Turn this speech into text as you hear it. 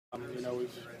You know,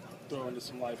 we've thrown into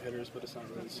some live hitters, but it's not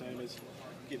really the same as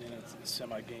getting in a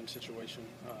semi-game situation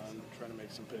and trying to make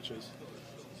some pitches.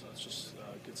 So it's just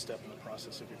a good step in the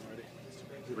process of getting ready.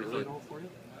 Is it early at all for you?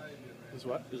 Is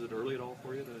what? Is it early at all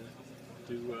for you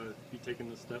to be taking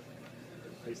this step,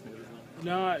 facing hitters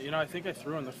now? No, you know, I think I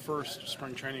threw in the first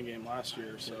spring training game last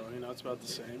year, so you know it's about the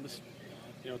same. It's,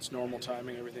 you know, it's normal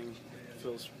timing. Everything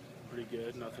feels pretty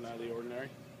good. Nothing out of the ordinary.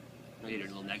 I know you did a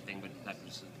little neck thing, but that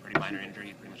was a pretty minor injury.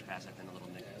 You pretty much passed that in a little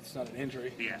neck. Yeah, it's not an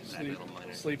injury. Yeah, exactly, a little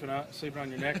minor. Sleeping on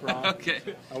your neck wrong. Okay.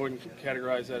 I wouldn't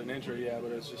categorize that an injury, yeah,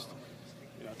 but it's just,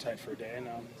 you know, tight for a day, and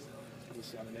this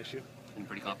is not an issue. And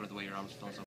pretty confident the way your arm's feeling so